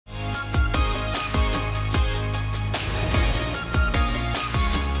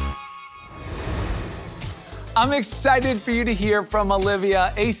I'm excited for you to hear from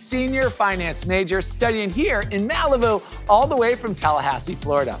Olivia, a senior finance major studying here in Malibu, all the way from Tallahassee,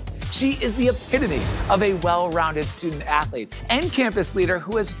 Florida. She is the epitome of a well-rounded student athlete and campus leader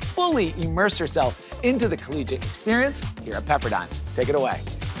who has fully immersed herself into the collegiate experience here at Pepperdine. Take it away.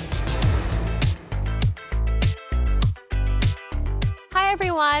 Hi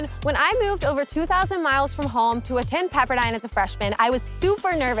everyone. When I moved over 2,000 miles from home to attend Pepperdine as a freshman, I was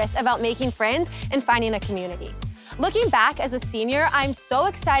super nervous about making friends and finding a community. Looking back as a senior, I'm so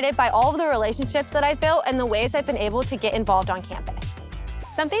excited by all of the relationships that I've built and the ways I've been able to get involved on campus.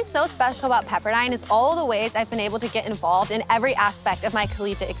 Something so special about Pepperdine is all the ways I've been able to get involved in every aspect of my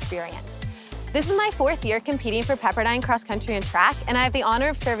collegiate experience. This is my 4th year competing for Pepperdine cross country and track, and I have the honor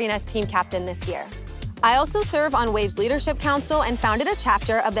of serving as team captain this year. I also serve on WAVE's Leadership Council and founded a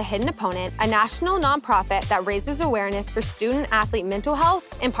chapter of The Hidden Opponent, a national nonprofit that raises awareness for student-athlete mental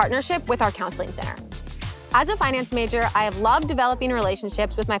health in partnership with our counseling center. As a finance major, I have loved developing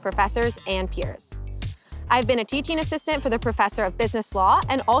relationships with my professors and peers. I've been a teaching assistant for the professor of business law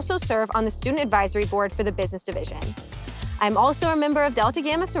and also serve on the student advisory board for the business division. I'm also a member of Delta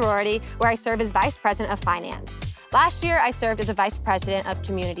Gamma sorority, where I serve as vice president of finance. Last year, I served as the vice president of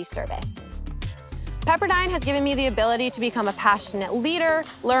community service. Pepperdine has given me the ability to become a passionate leader,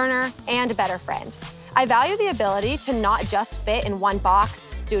 learner, and a better friend. I value the ability to not just fit in one box,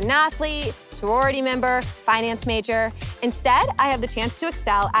 student athlete, sorority member, finance major. Instead, I have the chance to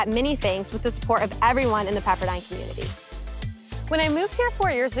excel at many things with the support of everyone in the Pepperdine community. When I moved here 4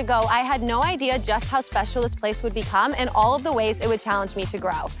 years ago, I had no idea just how special this place would become and all of the ways it would challenge me to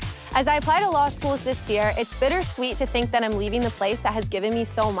grow. As I apply to law schools this year, it's bittersweet to think that I'm leaving the place that has given me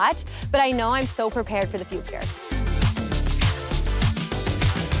so much, but I know I'm so prepared for the future.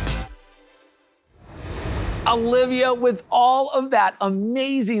 Olivia, with all of that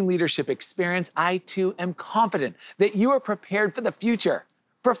amazing leadership experience, I too am confident that you are prepared for the future.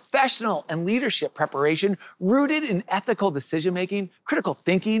 Professional and leadership preparation rooted in ethical decision-making, critical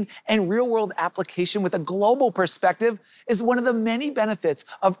thinking, and real-world application with a global perspective is one of the many benefits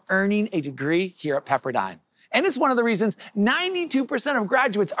of earning a degree here at Pepperdine. And it's one of the reasons 92% of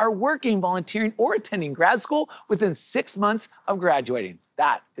graduates are working, volunteering, or attending grad school within 6 months of graduating.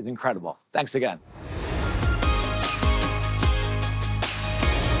 That is incredible. Thanks again.